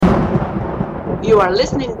You are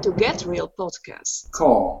listening to Get Real Podcast.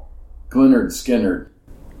 Call Glennard Skinnard.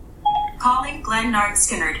 Calling Glennard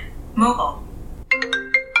Skinnard. Mobile.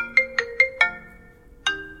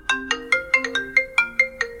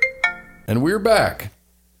 And we're back.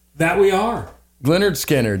 That we are. Glennard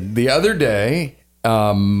Skinnard. The other day,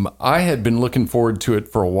 I had been looking forward to it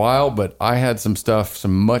for a while, but I had some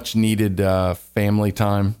much needed family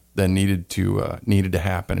time that needed to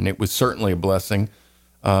happen, and it was certainly a blessing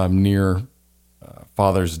near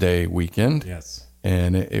Father's Day weekend. Yes,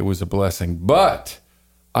 and it was a blessing. But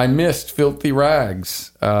I missed Filthy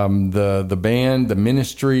Rags, the band, the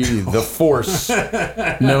ministry, the force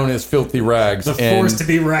known as Filthy Rags. The force to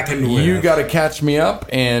be reckoned with. You got to catch me up,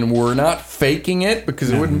 and we're not faking it because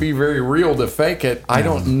it wouldn't be very real to fake it. I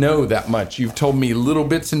don't know that much. You've told me little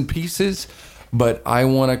bits and pieces, but I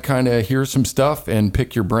want to kind of hear some stuff and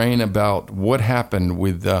pick your brain about what happened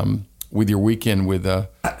with your weekend with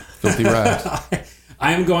Filthy Rags.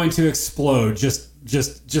 I am going to explode.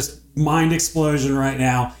 Just mind explosion right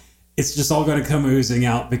now. It's just all going to come oozing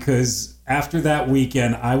out because after that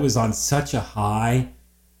weekend, I was on such a high.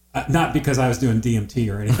 Not because I was doing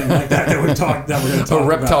DMT or anything like that. We're going to talk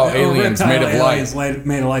about. Aliens made of light.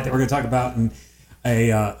 Made of light that we're going to talk about in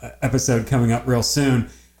a episode coming up real soon.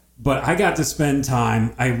 But I got to spend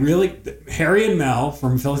time. Harry and Mel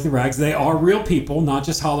from Filthy Rags, they are real people, not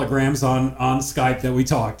just holograms on Skype that we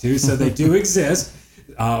talk to. So they do exist.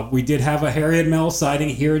 We did have a Harry and Mel sighting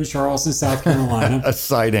here in Charleston, South Carolina. A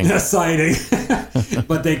sighting.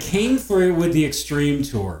 But they came through with the Extreme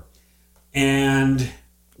Tour. And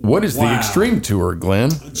what is the Extreme Tour,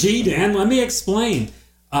 Glenn? Gee, Dan, let me explain.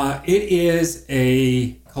 It is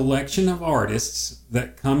a collection of artists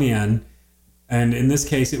that come in. And in this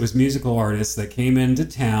case, it was musical artists that came into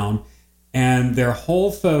town. And their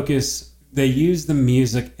whole focus, they use the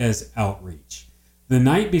music as outreach. The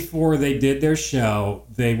night before they did their show,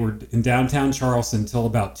 they were in downtown Charleston until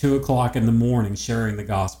about 2 o'clock in the morning sharing the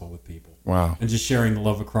gospel with people. Wow. And just sharing the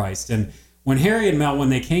love of Christ. And when Harry and Mel, when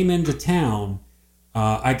they came into town,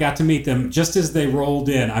 I got to meet them just as they rolled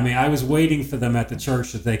in. I mean, I was waiting for them at the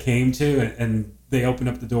church that they came to, and they opened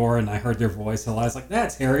up the door, and I heard their voice. And I was like,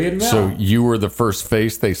 that's Harry and Mel. So you were the first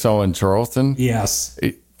face they saw in Charleston? Yes.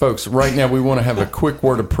 Folks, right now we want to have a quick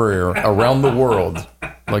word of prayer around the world.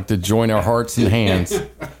 Like to join our hearts and hands.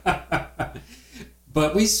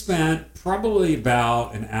 But we spent probably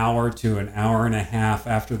about an hour to an hour and a half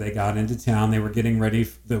after they got into town. They were getting ready.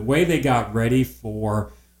 The way they got ready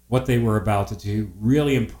for what they were about to do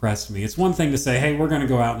really impressed me. It's one thing to say, hey, we're going to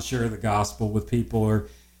go out and share the gospel with people, or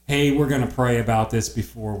hey, we're going to pray about this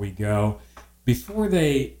before we go. Before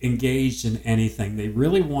they engaged in anything, they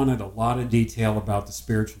really wanted a lot of detail about the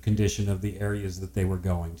spiritual condition of the areas that they were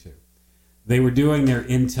going to. They were doing their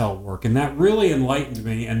intel work, and that really enlightened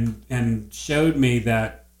me and showed me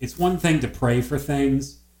that it's one thing to pray for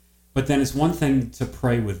things, but then it's one thing to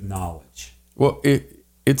pray with knowledge. Well, I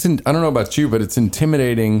don't know about you, but it's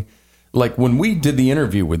intimidating. Like when we did the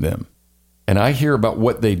interview with them, and I hear about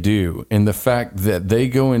what they do and the fact that they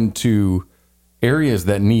go into areas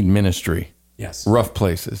that need ministry, yes, rough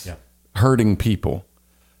places, yeah, hurting people.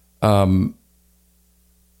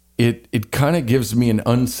 It kind of gives me an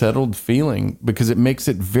unsettled feeling because it makes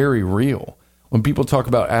it very real. When people talk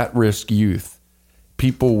about at-risk youth,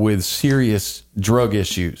 people with serious drug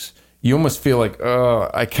issues, you almost feel like,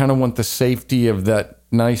 I kind of want the safety of that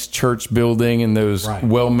nice church building and those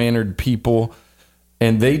well-mannered people.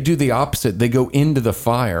 And they do the opposite. They go into the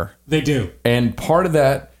fire. They do. And part of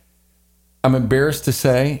that, I'm embarrassed to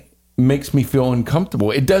say, makes me feel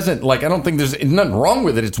uncomfortable. It doesn't, I don't think there's nothing wrong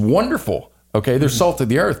with it. It's wonderful. Okay, they're salt of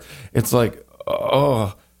the earth. It's like,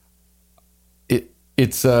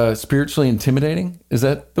 it's spiritually intimidating. Is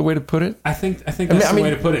that the way to put it? I think that's the way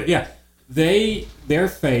to put it. Yeah, their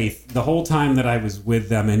faith the whole time that I was with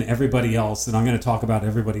them and everybody else, and I'm going to talk about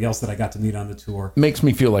everybody else that I got to meet on the tour, makes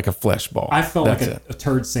me feel like a flesh ball. I felt like a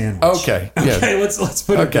turd sandwich. Okay, yeah. Okay, let's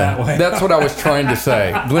put it that way. That's what I was trying to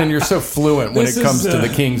say. Glenn, you're so fluent when it comes to the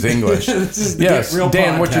King's English. This is the yes, real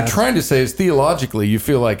Dan, podcast. what you're trying to say is theologically, you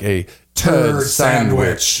feel like a turd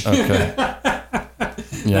sandwich. Okay.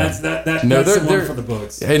 Yeah. That's the one for the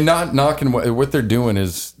books. And not knocking what they're doing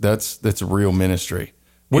is that's a real ministry.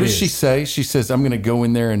 What does she say? She says, I'm going to go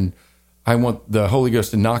in there and I want the Holy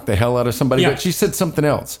Ghost to knock the hell out of somebody. Yeah. But she said something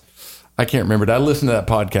else. I can't remember. I listened to that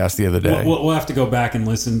podcast the other day. We'll have to go back and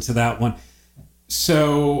listen to that one.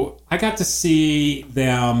 So I got to see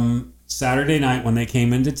them Saturday night when they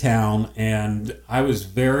came into town, and I was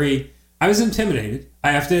intimidated.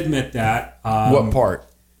 I have to admit that. What part?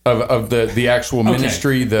 of the actual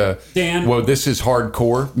ministry? Dan, well, this is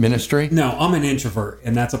hardcore ministry. No, I'm an introvert,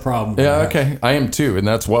 and that's a problem. Yeah, okay, I am too, and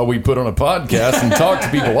that's why we put on a podcast and talk to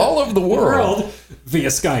people all over the world via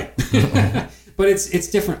Skype. But it's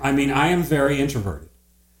different. I mean, I am very introverted.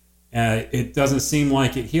 It doesn't seem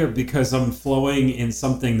like it here because I'm flowing in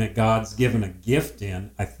something that God's given a gift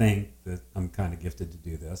in. I think that I'm kind of gifted to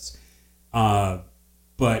do this.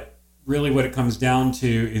 But really what it comes down to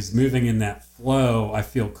is moving in that flow. I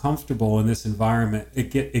feel comfortable in this environment.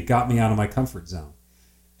 It got me out of my comfort zone.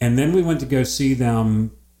 And then we went to go see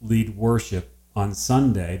them lead worship on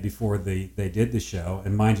Sunday before they did the show.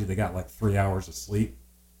 And mind you, they got like 3 hours of sleep.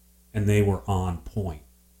 And they were on point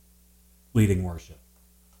leading worship.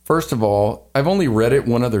 First of all, I've only read it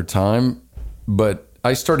one other time, but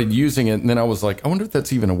I started using it, and then I was like, I wonder if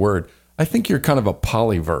that's even a word. I think you're kind of a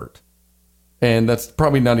polyvert, and that's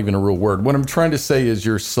probably not even a real word. What I'm trying to say is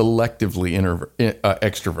you're selectively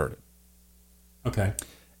extroverted. Okay.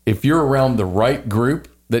 If you're around the right group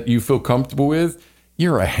that you feel comfortable with,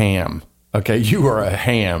 you're a ham. Okay, you are a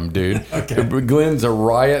ham, dude. Okay. Glenn's a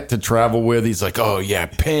riot to travel with. He's like, oh, yeah,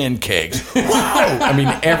 pancakes. Wow. I mean,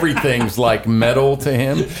 everything's like metal to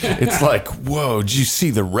him. It's like, whoa, did you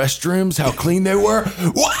see the restrooms, how clean they were?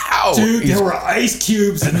 Wow. Dude, there were ice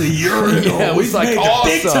cubes in the urinal. Yeah, it was like awesome.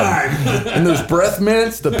 Big time. And those breath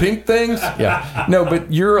mints, the pink things. Yeah. No,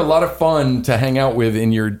 but you're a lot of fun to hang out with,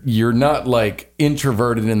 and you're not like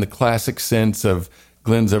introverted in the classic sense of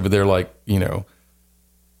Glenn's over there like,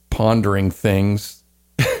 pondering things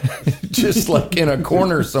just like in a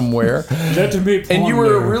corner somewhere. That to me, and you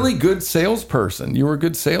were a really good salesperson. You were a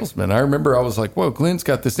good salesman. I remember I was like, whoa, Glenn's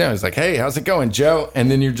got this down. He's like, hey, how's it going, Joe?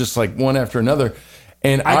 And then you're just like one after another.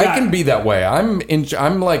 And I can be that way. I'm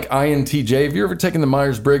like INTJ. Have you ever taken the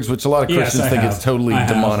Myers-Briggs, which a lot of Christians think it's totally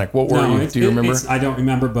demonic? What were you? Do you remember? I don't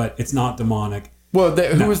remember, but it's not demonic. Well,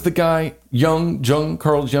 who was the guy?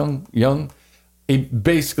 Carl Jung? He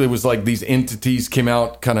basically was like these entities came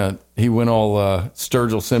out he went all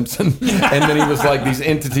Sturgill Simpson. And then he was like these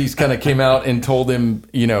entities kind of came out and told him,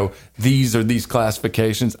 these are these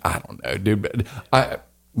classifications. I don't know, dude.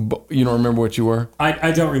 But you don't remember what you were?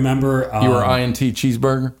 I don't remember. You were INT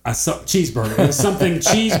cheeseburger? Cheeseburger. It was something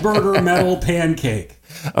cheeseburger metal pancake.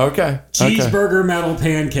 Okay. Cheeseburger metal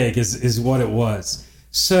pancake is what it was.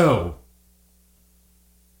 So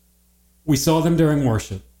we saw them during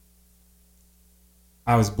worship.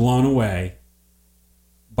 I was blown away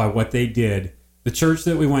by what they did. The church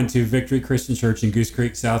that we went to, Victory Christian Church in Goose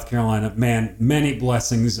Creek, South Carolina, man, many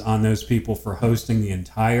blessings on those people for hosting the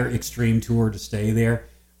entire Extreme Tour to stay there.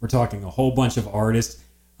 We're talking a whole bunch of artists.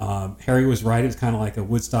 Harry was right. It was kind of like a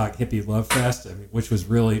Woodstock hippie love fest, which was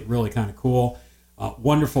really, really kind of cool.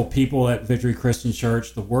 Wonderful people at Victory Christian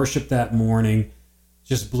Church. The worship that morning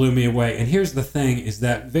just blew me away. And here's the thing, is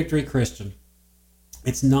that Victory Christian,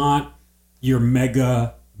 it's not your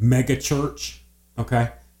mega church, okay?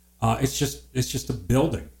 It's just a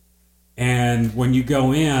building, and when you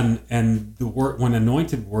go in and when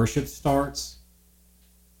anointed worship starts,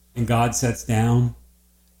 and God sets down.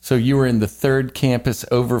 So you were in the third campus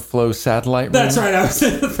overflow satellite room? That's right, I was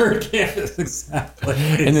in the third campus, exactly.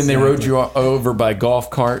 And then they rode you over by golf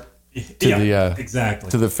cart to exactly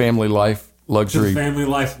to the family life. Luxury. Family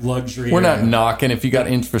life luxury. We're not knocking if you got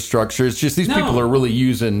infrastructure. It's just these people are really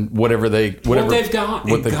using what they've got. What they've got.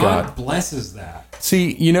 God blesses that.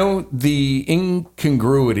 See, the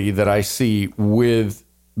incongruity that I see with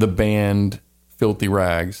the band Filthy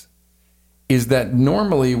Rags is that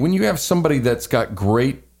normally when you have somebody that's got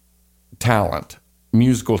great talent,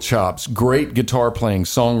 musical chops, great guitar playing,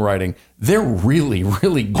 songwriting, they're really,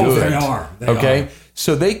 really good. Oh, they are. They are.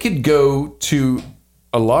 So they could go to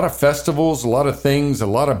a lot of festivals, a lot of things, a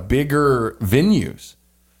lot of bigger venues,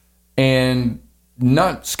 and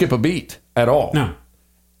not skip a beat at all. No.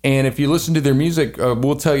 And if you listen to their music, Glenn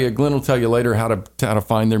will tell you later how to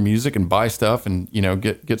find their music and buy stuff and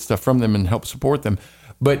get stuff from them and help support them.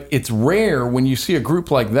 But it's rare when you see a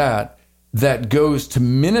group like that goes to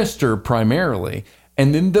minister primarily,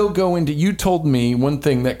 and then they'll go into. You told me one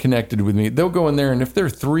thing that connected with me. They'll go in there, and if there are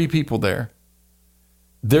 3 people there,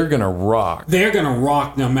 they're going to rock. They're going to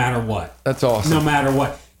rock no matter what. That's awesome. No matter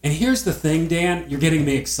what. And here's the thing, Dan. You're getting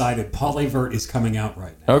me excited. Polyvert is coming out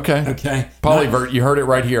right now. Okay. Polyvert, you heard it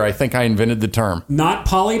right here. I think I invented the term. Not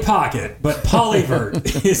Polly Pocket, but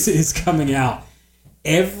Polyvert is coming out.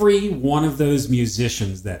 Every one of those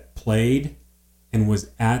musicians that played and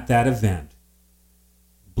was at that event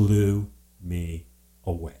blew me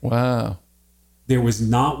away. Wow. There was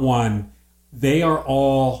not one. They are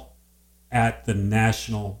all at the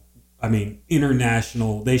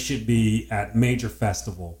international, they should be at major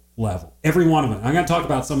festival level. Every one of them. I'm going to talk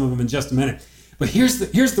about some of them in just a minute. But here's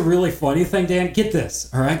the really funny thing, Dan. Get this,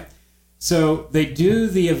 all right? So they do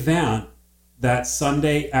the event that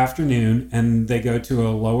Sunday afternoon, and they go to a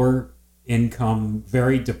lower income,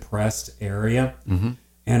 very depressed area. Mm-hmm.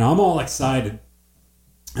 And I'm all excited.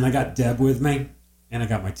 And I got Deb with me, and I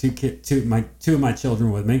got my two of my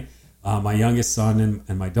children with me, my youngest son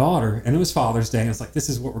and my daughter. And it was Father's Day. And it's like, this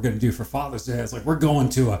is what we're going to do for Father's Day. It's like, we're going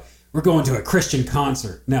to a Christian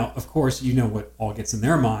concert. Now, of course, you know what all gets in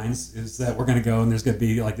their minds is that we're going to go and there's going to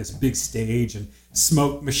be like this big stage and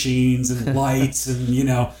smoke machines and lights and,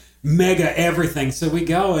 mega everything. So we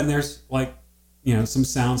go and there's like, some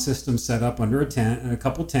sound systems set up under a tent and a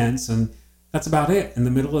couple tents, and that's about it. In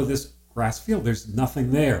the middle of this grass field, there's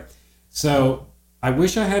nothing there. So I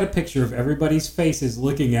wish I had a picture of everybody's faces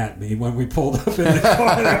looking at me when we pulled up in the car.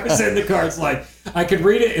 I was in the car. It's like I could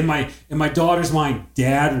read it in my daughter's mind.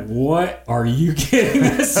 Dad, what are you getting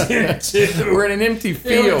us into? We're in an empty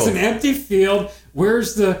field. It's an empty field.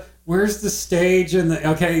 Where's the stage and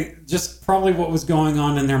just probably what was going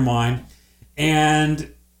on in their mind.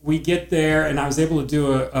 And we get there, and I was able to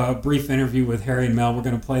do a brief interview with Harry and Mel. We're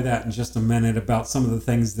going to play that in just a minute about some of the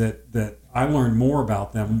things that I learned more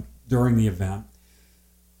about them during the event.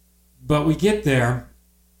 But we get there,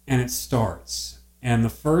 and it starts. And the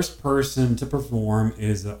first person to perform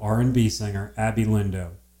is an R&B singer, Abby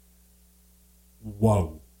Lindo.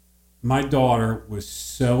 Whoa. My daughter was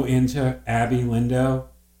so into Abby Lindo.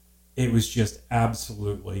 It was just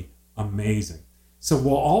absolutely amazing. So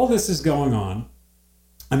while all this is going on,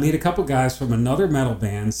 I meet a couple guys from another metal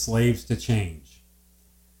band, Slaves to Change.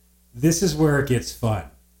 This is where it gets fun.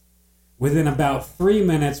 Within about 3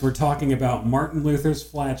 minutes, we're talking about Martin Luther's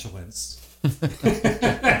flatulence.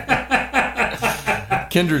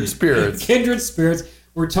 Kindred spirits. Kindred spirits.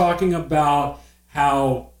 We're talking about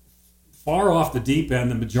how far off the deep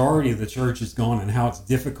end the majority of the church has gone and how it's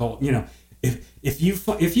difficult. If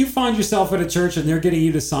you find yourself at a church and they're getting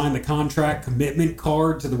you to sign the contract commitment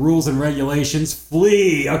card to the rules and regulations,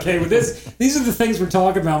 flee. Okay, with these are the things we're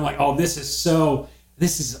talking about. I'm like, oh, this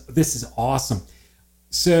is awesome.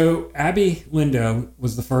 So Abby Lindo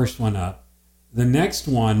was the first one up. The next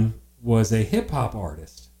one was a hip hop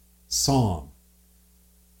artist, Psalm.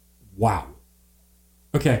 Wow.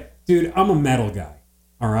 Okay, dude, I'm a metal guy.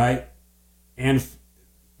 All right, and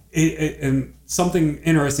something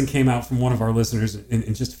interesting came out from one of our listeners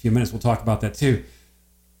in just a few minutes. We'll talk about that too.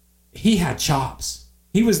 He had chops.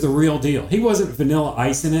 He was the real deal. He wasn't Vanilla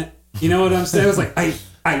Ice in it. You know what I'm saying? It was like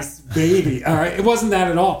ice baby. All right. It wasn't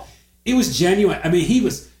that at all. It was genuine. I mean, he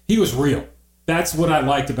was real. That's what I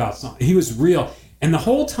liked about something. He was real. And the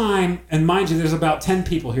whole time, and mind you, there's about 10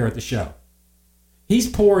 people here at the show. He's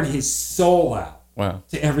pouring his soul out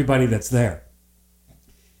to everybody that's there.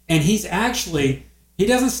 And he's actually, he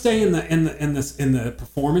doesn't stay in the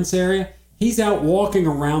performance area. He's out walking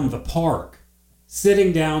around the park,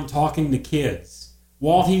 sitting down, talking to kids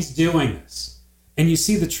while he's doing this. And you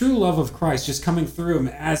see the true love of Christ just coming through him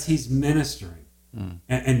as he's ministering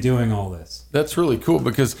and doing all this. That's really cool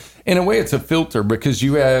because in a way it's a filter because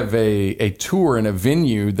you have a tour and a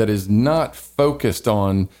venue that is not focused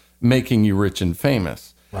on making you rich and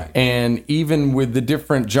famous. Right. And even with the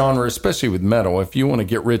different genres, especially with metal, if you want to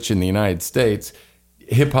get rich in the United States,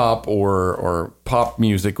 hip hop or pop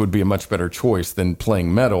music would be a much better choice than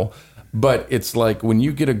playing metal. But it's like when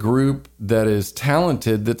you get a group that is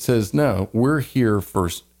talented that says, no, we're here for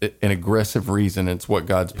an aggressive reason. It's what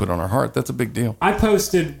God's put on our heart. That's a big deal. I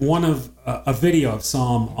posted a video of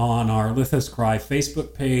Psalm on our Lithos Cry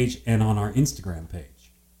Facebook page and on our Instagram page.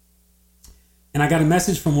 And I got a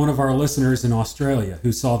message from one of our listeners in Australia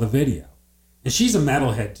who saw the video. And she's a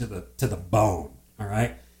metalhead to the bone, all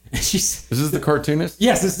right? And is this the cartoonist?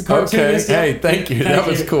 Yes, this is the cartoonist. Okay. Hey, thank you. That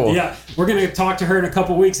was cool. Yeah, we're going to talk to her in a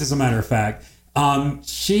couple weeks, as a matter of fact.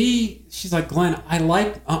 She's like, Glenn, I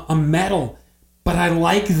like a metal, but I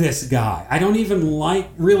like this guy. I don't even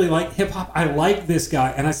really like hip hop. I like this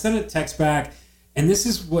guy. And I sent a text back, and this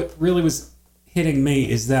is what really was hitting me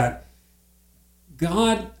is that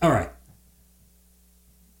God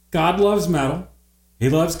loves metal. He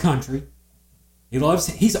loves country.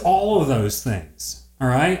 He's all of those things. All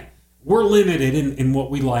right? We're limited in what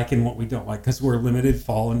we like and what we don't like because we're limited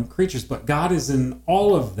fallen creatures. But God is in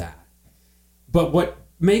all of that. But what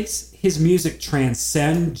makes his music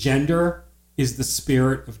transcend gender is the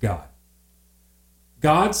Spirit of God.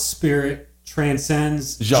 God's Spirit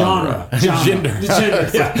transcends genre. Gender.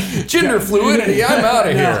 Yeah. Gender fluidity. I'm out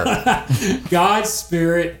of here. God's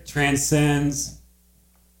Spirit transcends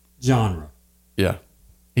genre. Yeah.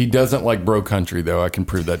 He doesn't like bro country, though. I can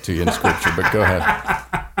prove that to you in Scripture, but go ahead.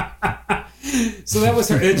 So that was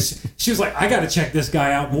her. And she was like, I got to check this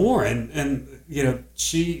guy out more. And you know,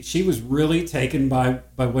 she was really taken by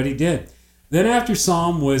what he did. Then after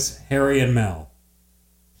Psalm was Harry and Mel.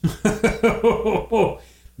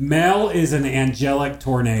 Mel is an angelic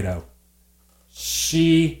tornado.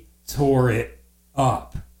 She tore it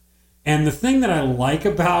up. And the thing that I like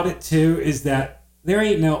about it too is that there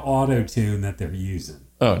ain't no auto tune that they're using.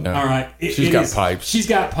 Oh no! All right, She's got pipes. She's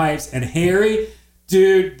got pipes, and Harry,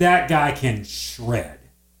 dude, that guy can shred.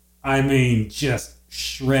 I mean, just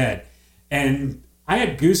shred. And I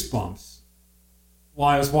had goosebumps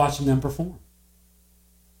while I was watching them perform.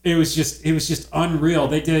 It was just unreal.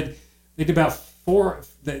 They did about 4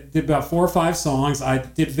 or 5 songs. I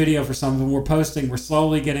did video for some of them. We're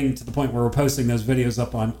slowly getting to the point where we're posting those videos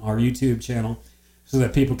up on our YouTube channel so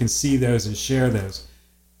that people can see those and share those.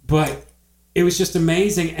 But it was just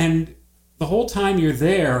amazing. And the whole time you're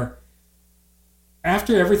there,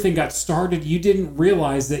 after everything got started, you didn't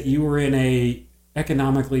realize that you were in a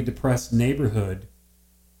economically depressed neighborhood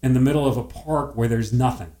in the middle of a park where there's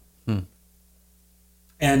nothing.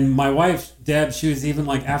 And my wife, Deb, she was even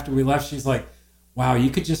like, after we left, she's like, wow,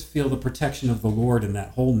 you could just feel the protection of the Lord in that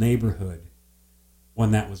whole neighborhood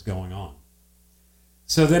when that was going on.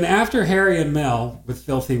 So then after Harry and Mel with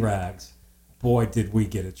Filthy Rags, boy, did we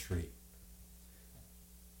get a treat.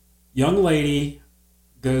 Young lady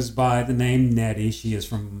goes by the name Nettie. She is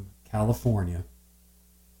from California.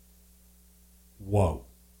 Whoa.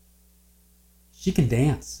 She can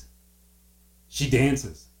dance. She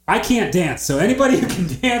dances. I can't dance, so anybody who can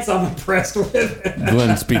dance, I'm impressed with.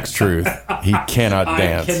 Glenn speaks truth. He cannot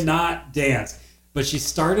dance. I cannot dance. But she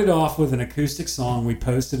started off with an acoustic song. We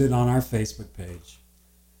posted it on our Facebook page.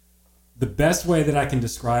 The best way that I can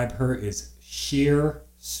describe her is sheer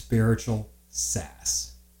spiritual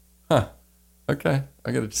sass. Huh. Okay.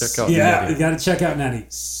 I got to check out Yeah, Nettie. you got to check out Nettie.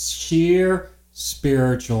 Sheer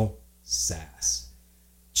spiritual sass.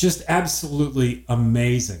 Just absolutely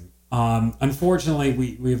amazing. Unfortunately,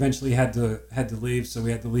 we eventually had to leave, so we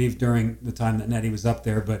had to leave during the time that Nettie was up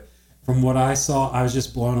there. But from what I saw, I was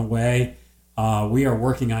just blown away. We are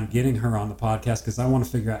working on getting her on the podcast because I want to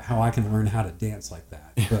figure out how I can learn how to dance like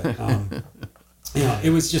that. But you know, it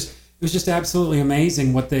was just absolutely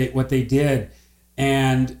amazing what they did,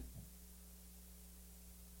 and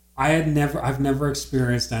I've never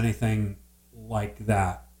experienced anything like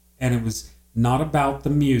that. And it was not about the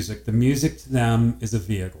music. The music to them is a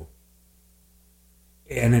vehicle.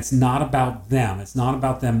 And it's not about them. It's not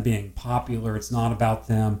about them being popular. It's not about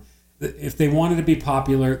them. If they wanted to be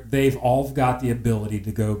popular, they've all got the ability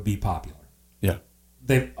to go be popular. Yeah.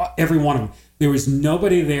 Every one of them. There was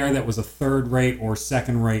nobody there that was a third-rate or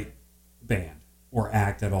second-rate band or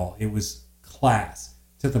act at all. It was class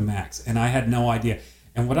to the max. And I had no idea.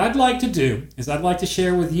 And what I'd like to do is I'd like to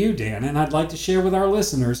share with you, Dan, and I'd like to share with our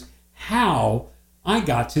listeners how I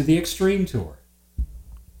got to the Extreme Tour.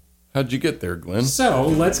 How'd you get there, Glenn? So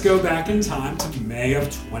let's go back in time to May of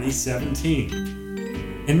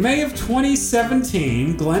 2017. In May of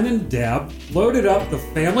 2017, Glenn and Deb loaded up the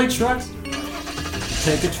family trucks to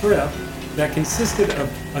take a trip that consisted of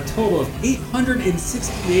a total of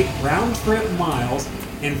 868 round-trip miles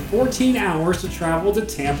and 14 hours to travel to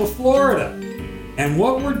Tampa, Florida. And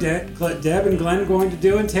what were Deb and Glenn going to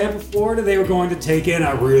do in Tampa, Florida? They were going to take in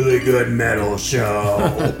a really good metal show.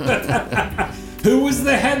 Who was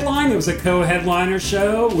the headline? It was a co-headliner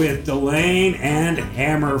show with Delane and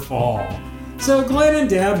Hammerfall. So Glenn and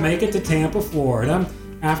Deb make it to Tampa, Florida,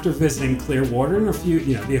 after visiting Clearwater and a few,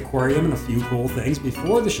 the aquarium and a few cool things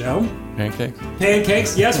before the show. Pancakes?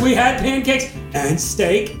 Pancakes. Yes, we had pancakes and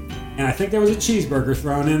steak. And I think there was a cheeseburger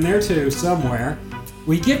thrown in there too, somewhere.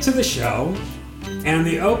 We get to the show, and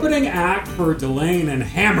the opening act for Delane and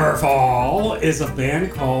Hammerfall is a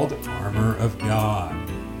band called Armor of God.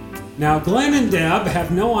 Now, Glenn and Deb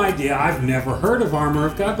have no idea. I've never heard of Armor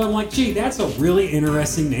of God, but I'm like, gee, that's a really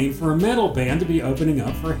interesting name for a metal band to be opening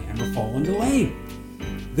up for Hammerfall and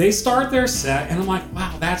Delane. They start their set, and I'm like,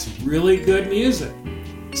 wow, that's really good music.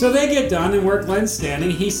 So they get done, and where Glenn's standing,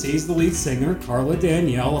 he sees the lead singer, Carla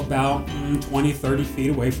Danielle, about 20, 30 feet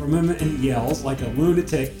away from him, and yells like a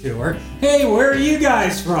lunatic to her, hey, where are you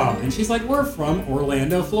guys from? And she's like, we're from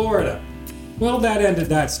Orlando, Florida. Well, that ended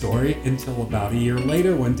that story until about a year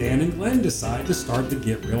later when Dan and Glenn decide to start the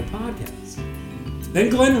Get Real podcast.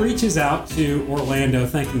 Then Glenn reaches out to Orlando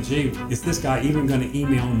thinking, gee, is this guy even going to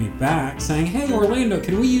email me back saying, hey, Orlando,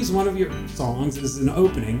 can we use one of your songs as an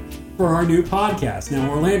opening for our new podcast?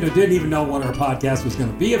 Now, Orlando didn't even know what our podcast was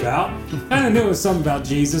going to be about. Kind of knew it was something about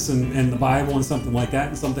Jesus and the Bible and something like that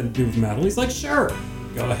and something to do with metal. He's like, sure,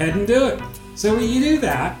 go ahead and do it. So you do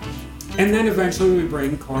that. And then eventually we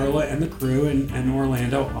bring Carla and the crew and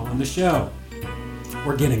Orlando on the show.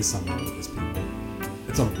 We're getting somewhere with this, people.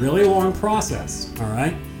 It's a really long process, all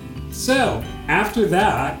right? So, after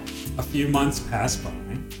that, a few months pass by.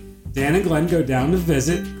 Dan and Glenn go down to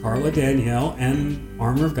visit Carla, Danielle, and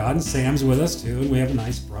Armor of God, and Sam's with us too, and we have a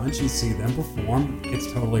nice brunch and see them perform. It's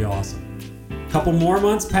totally awesome. A couple more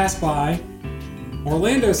months pass by.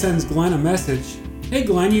 Orlando sends Glenn a message. Hey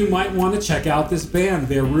Glenn, you might want to check out this band.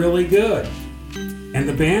 They're really good. And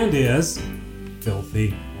the band is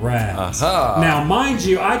Filthy Rags. Now, mind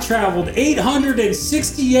you, I traveled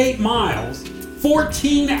 868 miles,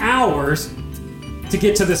 14 hours to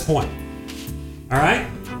get to this point. All right?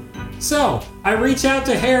 So, I reach out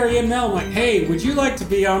to Harry and Mel. I'm like, hey, would you like to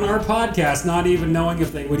be on our podcast? Not even knowing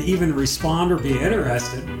if they would even respond or be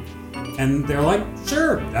interested. And they're like,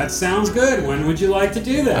 sure, that sounds good. When would you like to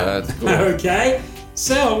do that? That's cool. Okay?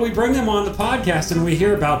 So, we bring them on the podcast and we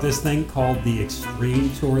hear about this thing called the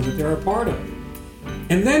Extreme Tour that they're a part of.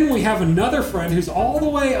 And then we have another friend who's all the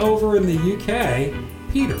way over in the UK,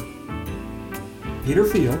 Peter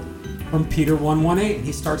Field, from Peter 118.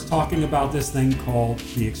 He starts talking about this thing called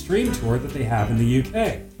the Extreme Tour that they have in the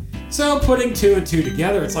UK. So putting two and two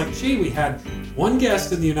together, it's like, gee, we had one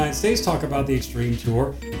guest in the United States talk about the Extreme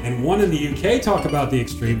Tour and one in the UK talk about the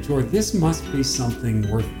Extreme Tour. This must be something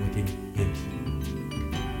worth looking into.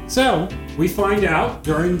 So we find out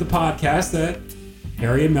during the podcast that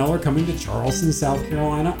Harry and Mel are coming to Charleston, South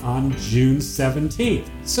Carolina on June 17th.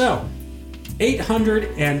 So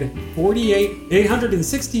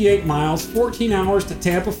 868 miles, 14 hours to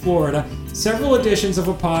Tampa, Florida, several editions of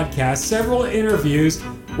a podcast, several interviews.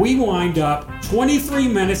 We wind up 23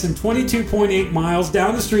 minutes and 22.8 miles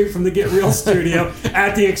down the street from the Get Real studio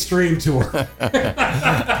at the Extreme Tour.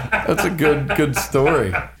 That's a good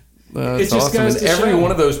story. That's It just awesome. goes And to every show.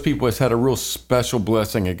 one of those people has had a real special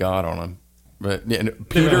blessing of God on them. But and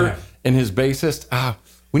Peter and his bassist,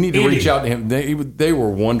 we need to Andy. reach out to him. They were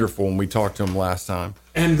wonderful when we talked to him last time.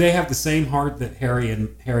 And they have the same heart that Harry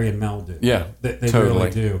and Mel do. Yeah, they totally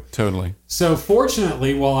really do. Totally. So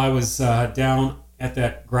fortunately, while I was down at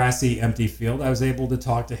that grassy, empty field, I was able to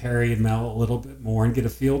talk to Harry and Mel a little bit more and get a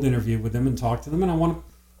field interview with them and talk to them. And I want to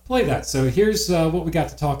play that. So here's what we got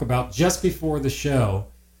to talk about just before the show,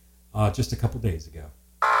 just a couple days ago.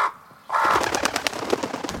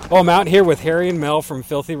 Well, I'm out here with Harry and Mel from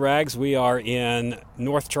Filthy Rags. We are in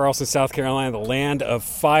North Charleston, South Carolina, the land of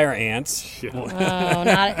fire ants. Oh,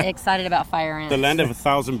 not excited about fire ants. The land of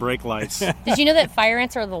 1,000 brake lights. Did you know that fire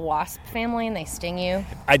ants are the wasp family and they sting you?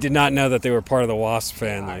 I did not know that they were part of the wasp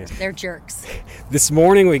family. They're jerks. This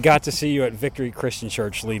morning we got to see you at Victory Christian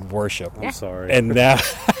Church lead worship. I'm sorry. And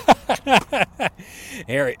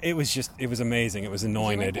Harry, it was amazing. It was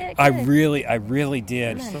anointed. Did you like it? I Good. really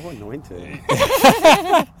did. So anointed.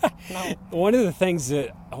 One of the things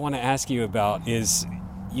that I want to ask you about is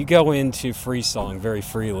you go into free song very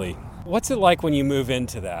freely. What's it like when you move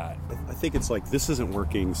into that? I think it's like, this isn't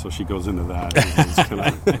working, so she goes into that. It's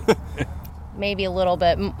kinda Maybe a little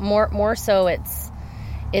bit more so. It's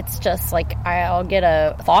just like I'll get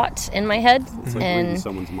a thought in my head it's like reading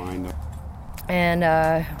someone's mind. and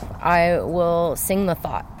I will sing the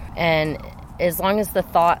thought. And as long as the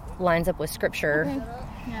thought lines up with Scripture,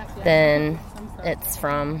 then it's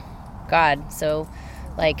from God. So,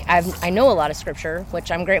 like, I know a lot of Scripture,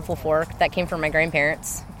 which I'm grateful for. That came from my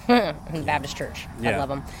grandparents in the Baptist church. I love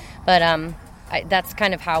them. But that's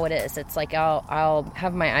kind of how it is. It's like I'll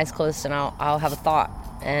have my eyes closed and I'll have a thought.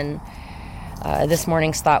 And this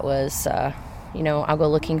morning's thought was, I'll go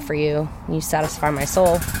looking for you. You satisfy my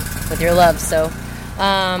soul with your love. So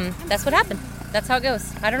that's what happened. That's how it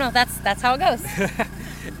goes. I don't know. That's how it goes.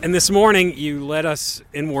 And this morning you led us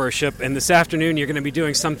in worship, and this afternoon you're going to be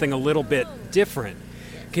doing something a little bit different.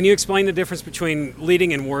 Can you explain the difference between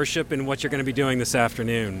leading in worship and what you're going to be doing this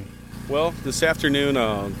afternoon? Well, this afternoon,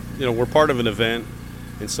 we're part of an event,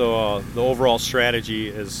 and so the overall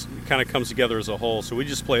strategy kind of comes together as a whole. So we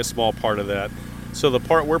just play a small part of that. So the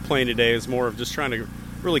part we're playing today is more of just trying to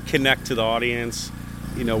really connect to the audience.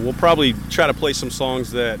 We'll probably try to play some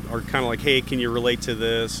songs that are kind of like, hey, can you relate to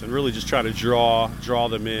this? And really just try to draw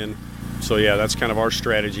them in. So yeah, that's kind of our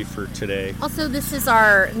strategy for today. Also, this is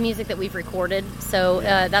our music that we've recorded. So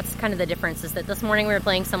that's kind of the difference, is that this morning we were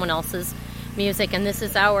playing someone else's music, and this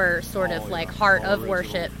is our sort of like heart of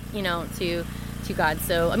worship, to God.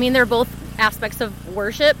 So, I mean, they're both aspects of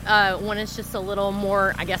worship. One is just a little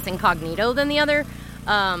more, I guess, incognito than the other.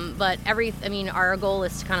 But our goal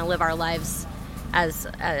is to kind of live our lives as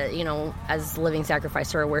living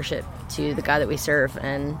sacrifice or worship to the God that we serve.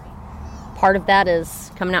 And part of that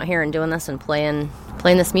is coming out here and doing this and playing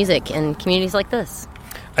this music in communities like this.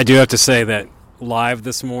 I do have to say that live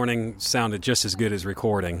this morning sounded just as good as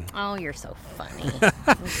recording. Oh, you're so funny.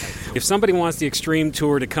 If somebody wants the Extreme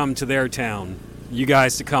Tour to come to their town, you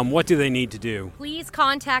guys to come, what do they need to do? Please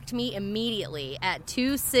contact me immediately at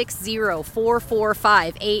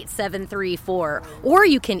 260-445-8734, or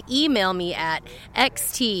you can email me at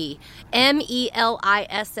xtmelissa.b,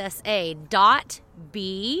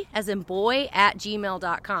 as in boy,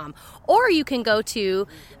 @gmail.com. Or you can go to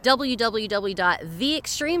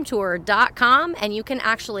www.theextremetour.com, and you can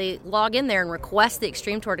actually log in there and request the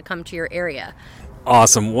Extreme Tour to come to your area.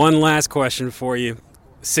 Awesome. One last question for you.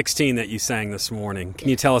 16 that you sang this morning. Can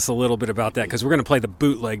you tell us a little bit about that? Because we're going to play the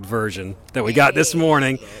bootlegged version that we got this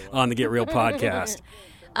morning on the Get Real podcast.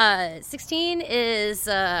 16 is,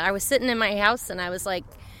 I was sitting in my house and I was like,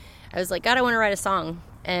 God, I want to write a song.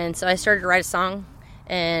 And so I started to write a song,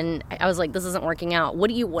 and I was like, this isn't working out. What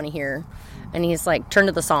do you want to hear? And he's like, turn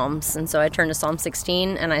to the Psalms. And so I turned to Psalm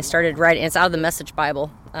 16, and I started writing. It's out of the Message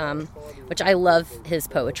Bible, which I love his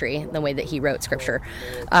poetry, the way that he wrote scripture.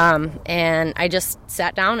 And I just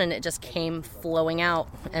sat down, and it just came flowing out.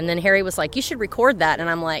 And then Harry was like, you should record that. And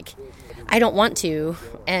I'm like, I don't want to.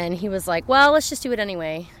 And he was like, well, let's just do it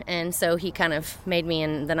anyway. And so he kind of made me,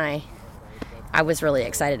 and then I was really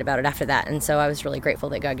excited about it after that. And so I was really grateful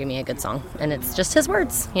that God gave me a good song. And it's just his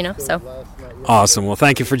words, so. Awesome. Well,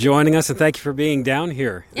 thank you for joining us, and thank you for being down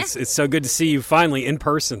here. Yeah. It's so good to see you finally in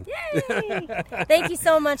person. Yay! Thank you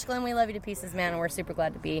so much, Glenn. We love you to pieces, man. And we're super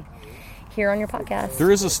glad to be here on your podcast.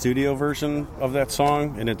 There is a studio version of that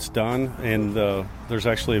song, and it's done. And there's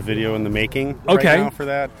actually a video in the making right now for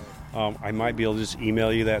that. I might be able to just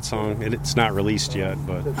email you that song, and it's not released yet,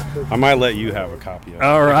 but I might let you have a copy of it.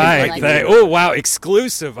 All right. Oh, wow.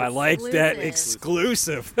 Exclusive. I like that.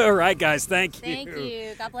 Exclusive. Exclusive. All right, guys. Thank you. Thank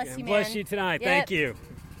you. God bless you, man. Bless you tonight. Yep. Thank you.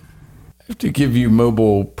 I have to give you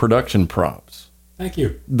mobile production props. Thank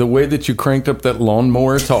you. The way that you cranked up that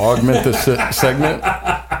lawnmower to augment the segment,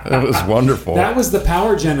 that was wonderful. That was the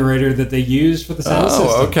power generator that they used for the sound system.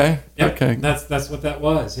 Oh, okay. Yep, Okay. That's what that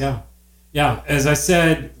was, yeah. Yeah, as I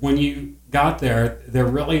said, when you got there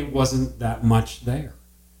really wasn't that much there.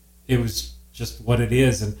 It was just what it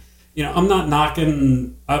is. And, I'm not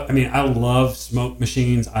knocking, I love smoke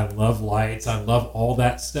machines. I love lights. I love all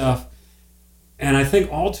that stuff. And I think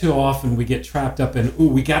all too often we get trapped up in,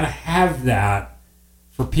 we got to have that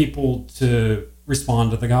for people to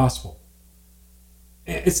respond to the gospel.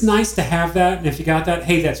 It's nice to have that. And if you got that,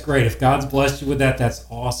 hey, that's great. If God's blessed you with that, that's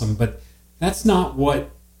awesome. But that's not what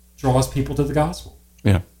draws people to the gospel.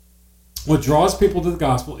 Yeah. What draws people to the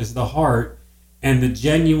gospel is the heart and the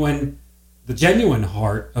genuine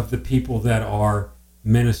heart of the people that are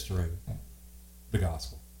ministering the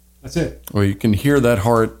gospel. That's it. Well, you can hear that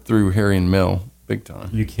heart through Harry and Mel big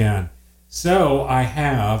time. You can. So I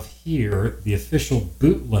have here the official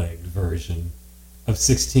bootlegged version of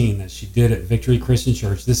 16 that she did at Victory Christian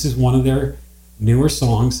Church. This is one of their newer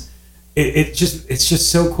songs. It's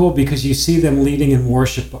just so cool because you see them leading in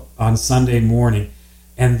worship on Sunday morning,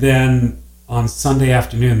 and then on Sunday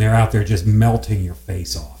afternoon they're out there just melting your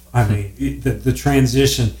face off. I mean, the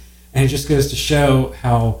transition, and it just goes to show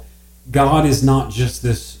how God is not just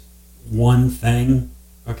this one thing.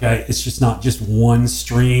 Okay, it's just not just one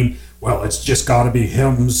stream. Well, it's just got to be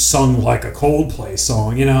hymns sung like a Coldplay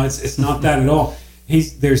song. It's not that at all. We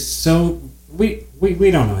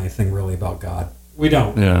don't know anything really about God. We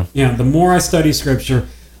don't. Yeah. The more I study Scripture,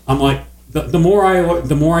 I'm like, the more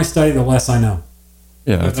I study, the less I know.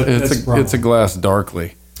 Yeah, it's a glass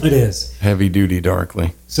darkly. It is. Heavy duty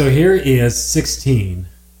darkly. So here is 16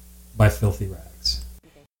 by Filthy Rags.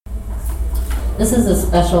 This is a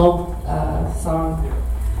special song.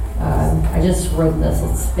 I just wrote this.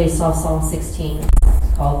 It's based off Psalm 16.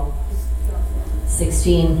 It's called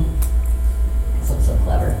 16. Because I'm so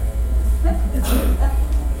clever. He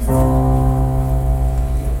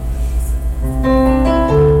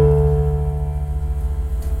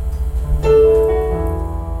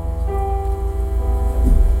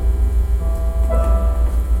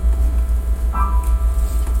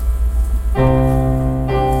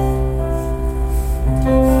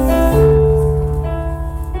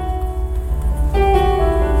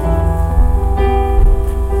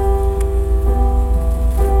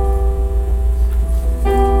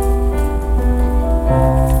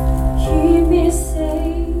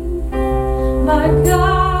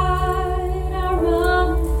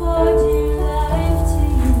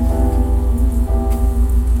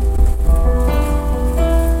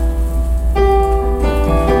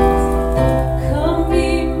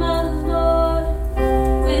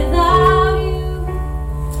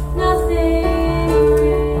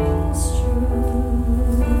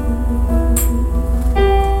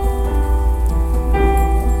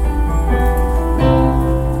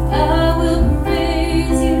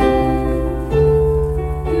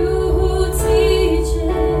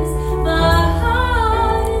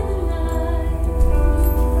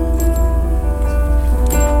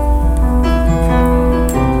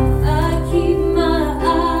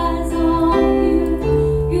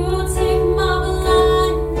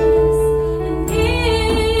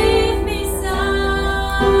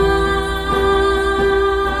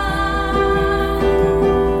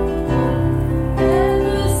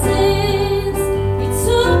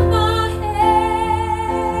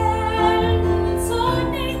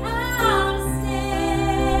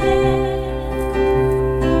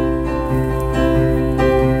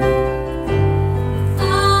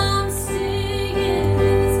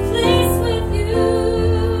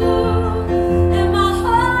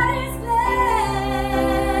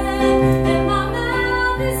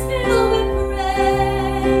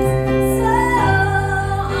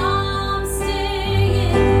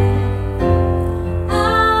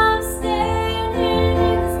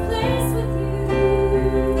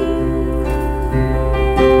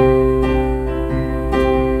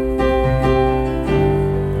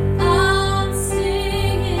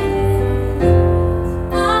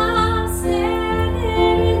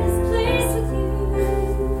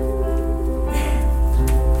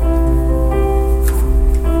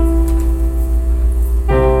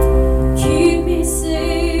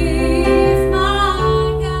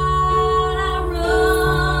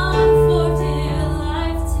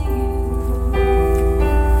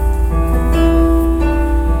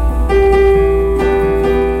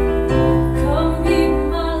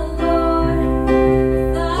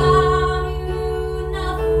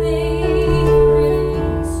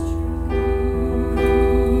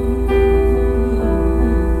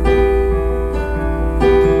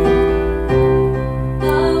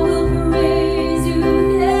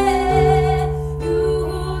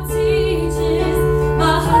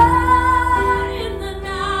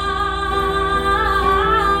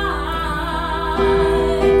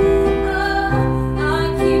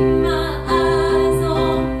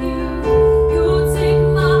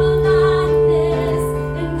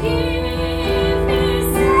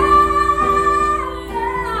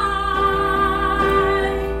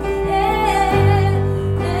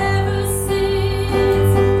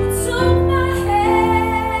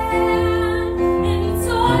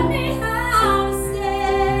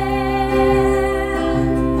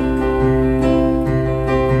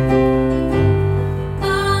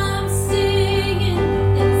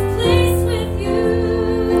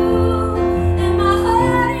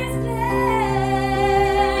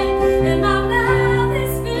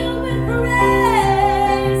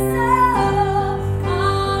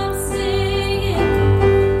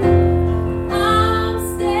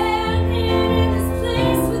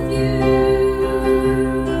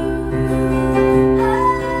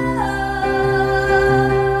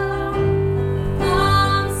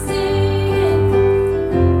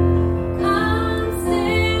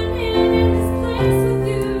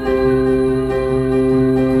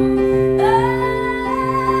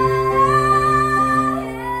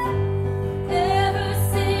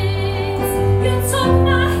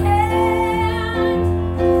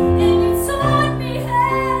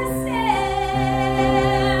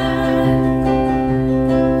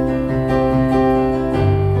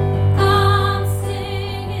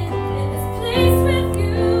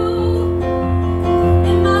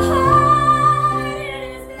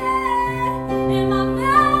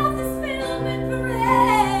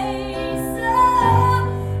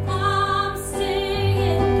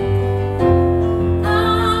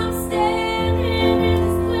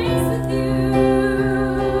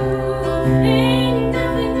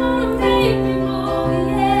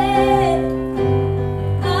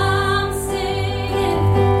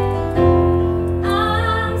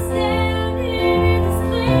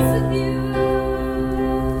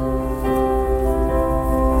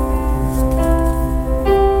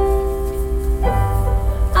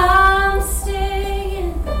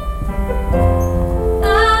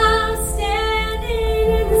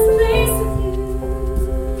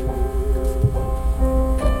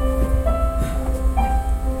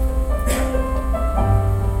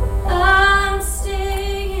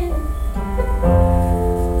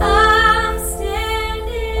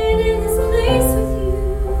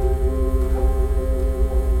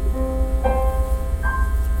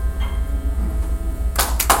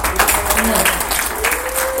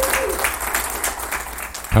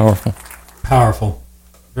Powerful. Powerful.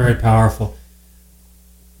 Very powerful.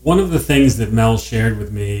 One of the things that Mel shared with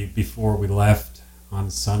me before we left on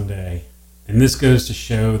Sunday, and this goes to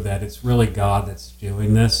show that it's really God that's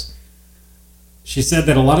doing this. She said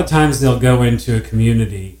that a lot of times they'll go into a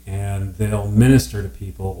community and they'll minister to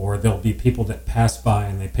people, or there'll be people that pass by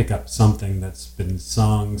and they pick up something that's been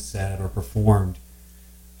sung, said, or performed,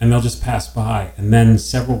 and they'll just pass by. And then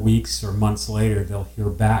several weeks or months later, they'll hear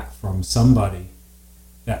back from somebody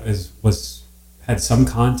that had some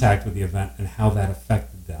contact with the event and how that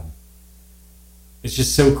affected them. It's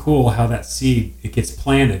just so cool how that seed, it gets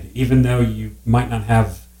planted, even though you might not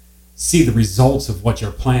see the results of what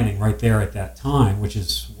you're planting right there at that time, which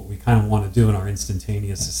is what we kind of want to do in our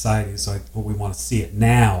instantaneous society. So what we want to see it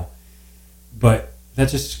now. But that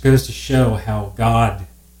just goes to show how God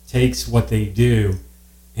takes what they do,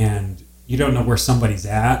 and you don't know where somebody's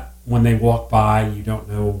at when they walk by. You don't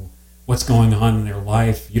know what's going on in their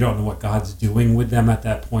life. You don't know what God's doing with them at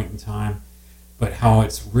that point in time, but how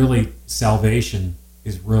it's really, salvation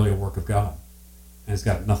is really a work of God. And it's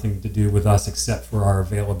got nothing to do with us except for our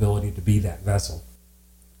availability to be that vessel.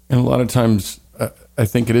 And a lot of times, I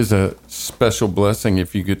think it is a special blessing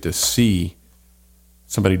if you get to see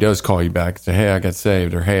somebody does call you back and say, hey, I got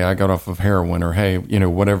saved, or hey, I got off of heroin, or hey,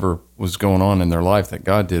 whatever was going on in their life that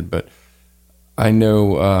God did. But I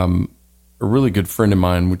know a really good friend of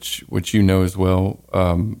mine, which you know as well,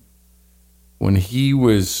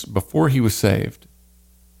 before he was saved,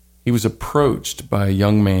 he was approached by a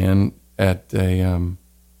young man at a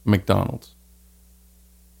McDonald's.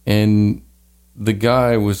 And the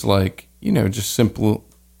guy was like, just simple,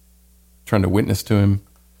 trying to witness to him,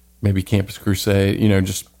 maybe Campus Crusade,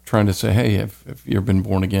 just trying to say, hey, have you ever been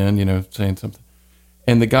born again, saying something.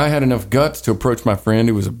 And the guy had enough guts to approach my friend,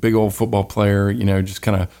 who was a big old football player, just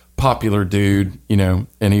kind of popular dude,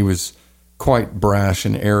 and he was quite brash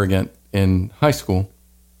and arrogant in high school.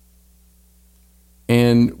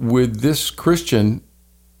 And with this Christian,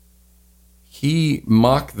 he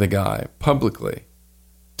mocked the guy publicly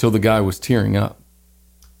till the guy was tearing up.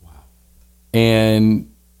 Wow.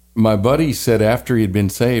 And my buddy said after he had been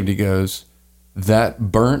saved, he goes,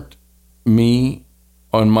 that burnt me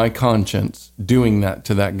on my conscience, doing that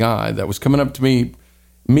to that guy that was coming up to me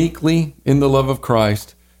meekly in the love of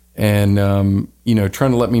Christ and,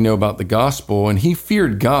 trying to let me know about the gospel. And he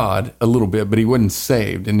feared God a little bit, but he wasn't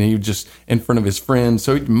saved. And he was just in front of his friends.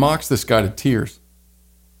 So he mocks this guy to tears.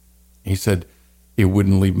 He said, it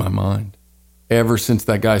wouldn't leave my mind ever since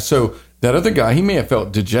that guy. So that other guy, he may have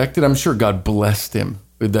felt dejected. I'm sure God blessed him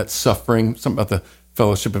with that suffering, something about the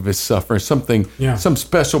fellowship of his suffering, some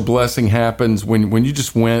special blessing happens when you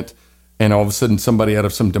just went and all of a sudden somebody out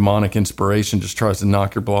of some demonic inspiration just tries to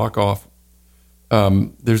knock your block off.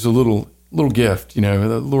 There's a little gift,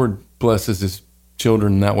 the Lord blesses his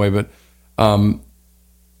children in that way. But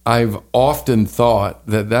I've often thought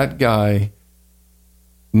that guy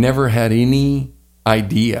never had any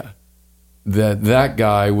idea that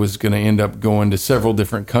guy was going to end up going to several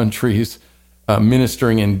different countries,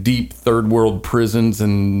 ministering in deep third world prisons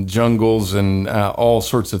and jungles and all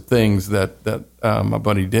sorts of things that my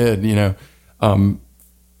buddy did,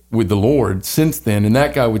 with the Lord since then. And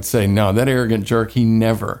that guy would say, no, that arrogant jerk, he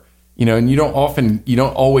never, and you don't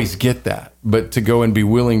always get that, but to go and be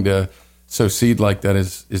willing to sow seed like that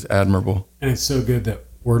is admirable. And it's so good that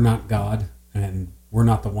we're not God and we're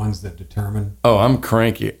not the ones that determine. Oh, I'm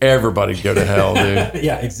cranky. Everybody go to hell, dude.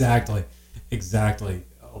 Yeah, exactly.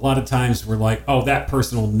 A lot of times we're like, oh, that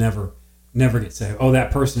person will never get saved. Oh,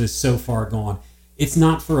 that person is so far gone. It's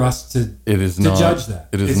not for us to judge that.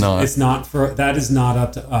 It is not. It's not that is not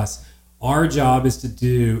up to us. Our job is to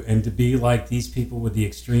do and to be like these people with the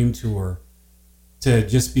Extreme Tour, to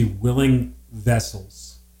just be willing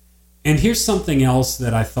vessels. And here's something else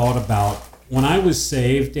that I thought about. When I was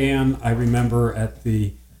saved, Dan, I remember at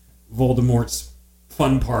the Voldemort's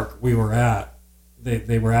fun park we were at,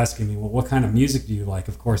 they were asking me, well, what kind of music do you like?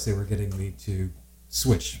 Of course, they were getting me to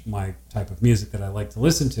switch my type of music that I like to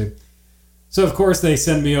listen to. So, of course, they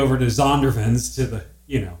send me over to Zondervan's to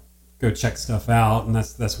go check stuff out, and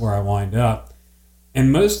that's where I wind up.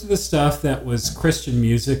 And most of the stuff that was Christian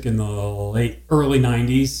music in the early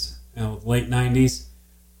 90s, late 90s,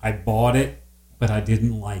 I bought it, but I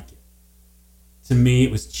didn't like it. To me,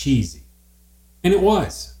 it was cheesy. And it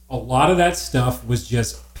was. A lot of that stuff was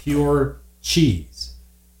just pure cheese.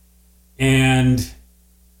 And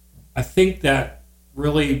I think that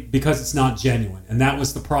really, because it's not genuine, and that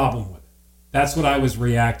was the problem with it. That's what I was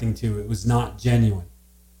reacting to. It was not genuine.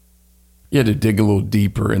 You had to dig a little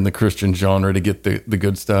deeper in the Christian genre to get the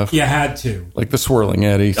good stuff. You had to. Like the Swirling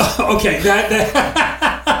Eddies. Okay,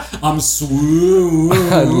 that I'm swoon.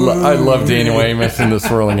 I love Daniel Amos and the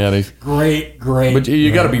Swirling Eddies. Great. But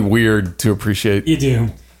you got to be weird to appreciate. You do.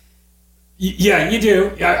 Yeah, you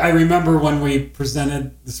do. I remember when we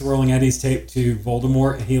presented the Swirling Eddies tape to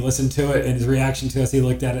Voldemort, and he listened to it, and his reaction to us, he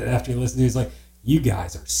looked at it after he listened to it, he was like, you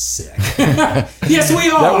guys are sick. Yes, we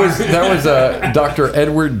are. That was Dr.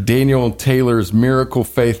 Edward Daniel Taylor's Miracle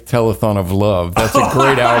Faith Telethon of Love. That's a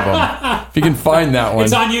great album. If you can find that one.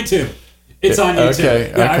 It's on YouTube. It's on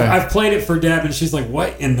YouTube. Okay. I've played it for Deb, and she's like,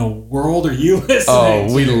 what in the world are you listening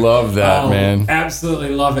to? Oh, we love that, man. Absolutely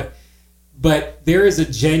love it. But there is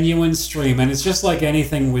a genuine stream, and it's just like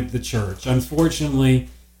anything with the church. Unfortunately,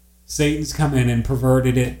 Satan's come in and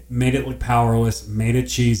perverted it, made it look powerless, made it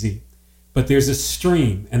cheesy. But there's a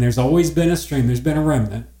stream, and there's always been a stream. There's been a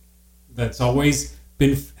remnant that's always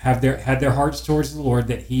been had their hearts towards the Lord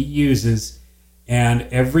that He uses. And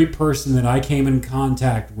every person that I came in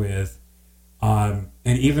contact with, and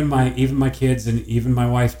even my kids and even my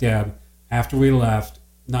wife Deb, after we left,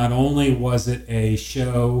 not only was it a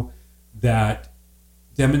show that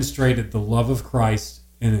demonstrated the love of Christ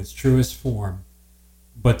in its truest form,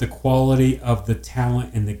 but the quality of the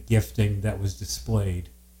talent and the gifting that was displayed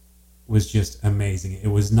was just amazing. It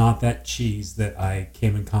was not that cheese that I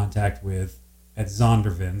came in contact with at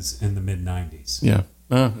Zondervan's in the mid-90s. Yeah,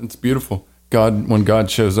 it's beautiful. When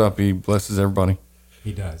God shows up, He blesses everybody.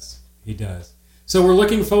 He does. So we're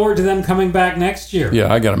looking forward to them coming back next year.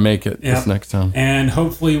 Yeah, I got to make it this next time. And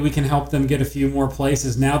hopefully we can help them get a few more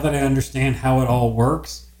places now that I understand how it all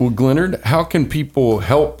works. Well, Glennard, how can people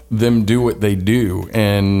help them do what they do?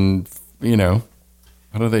 And,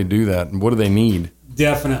 how do they do that? And what do they need?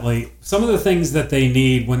 Definitely. Some of the things that they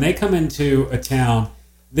need when they come into a town,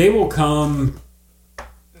 they will come.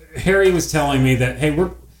 Harry was telling me that, hey,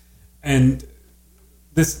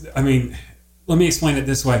 let me explain it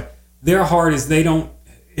this way. Their heart is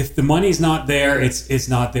if the money's not there, it's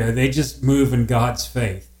not there. They just move in God's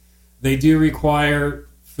faith. They do require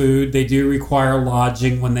food. They do require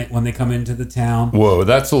lodging when they come into the town. Whoa,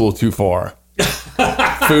 that's a little too far.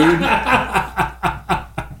 Food?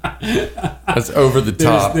 That's over the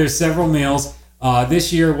top. There's several meals.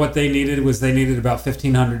 This year, what they needed about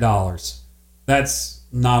 $1,500. That's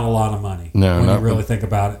not a lot of money. No, when you really think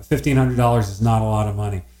about it. $1,500 is not a lot of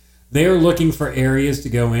money. They are looking for areas to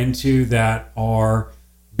go into that are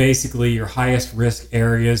basically your highest risk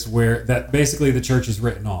areas where that basically the church is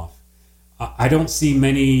written off. I don't see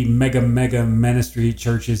many mega ministry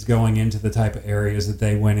churches going into the type of areas that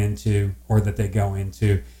they went into or that they go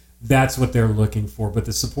into. That's what they're looking for. But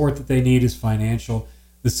the support that they need is financial.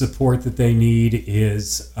 The support that they need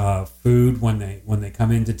is food when they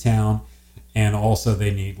come into town. And also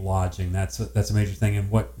they need lodging. That's a major thing.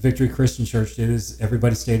 And what Victory Christian Church did is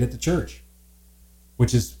everybody stayed at the church,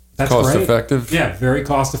 that's cost great. effective. Yeah, very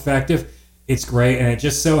cost effective. It's great. And it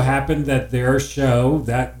just so happened that their show,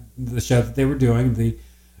 the show that they were doing, the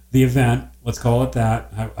event, let's call it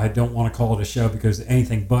that. I don't want to call it a show because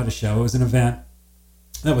anything but a show. It was an event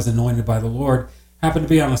that was anointed by the Lord. Happened to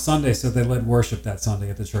be on a Sunday, so they led worship that Sunday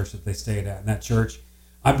at the church that they stayed at. And that church,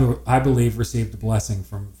 I believe, received a blessing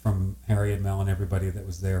from Harry and Mel and everybody that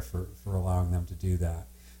was there for allowing them to do that.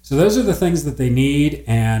 So those are the things that they need,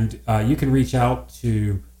 and you can reach out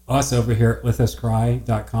to us over here at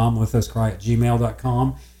lithoscry.com,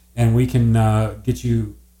 lithoscry@gmail.com, and we can get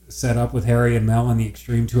you set up with Harry and Mel on the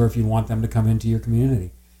Extreme Tour if you want them to come into your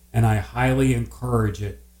community. And I highly encourage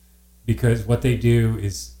it because what they do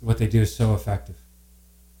is so effective.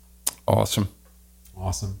 Awesome.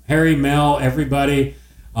 Harry, Mel, everybody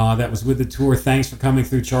that was with the tour, thanks for coming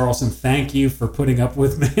through Charleston. Thank you for putting up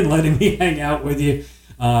with me and letting me hang out with you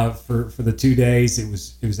for the 2 days. It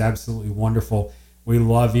was absolutely wonderful. We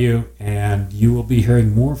love you, and you will be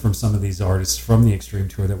hearing more from some of these artists from the Extreme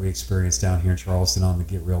Tour that we experienced down here in Charleston on the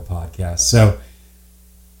Get Real podcast. So,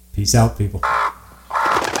 peace out, people.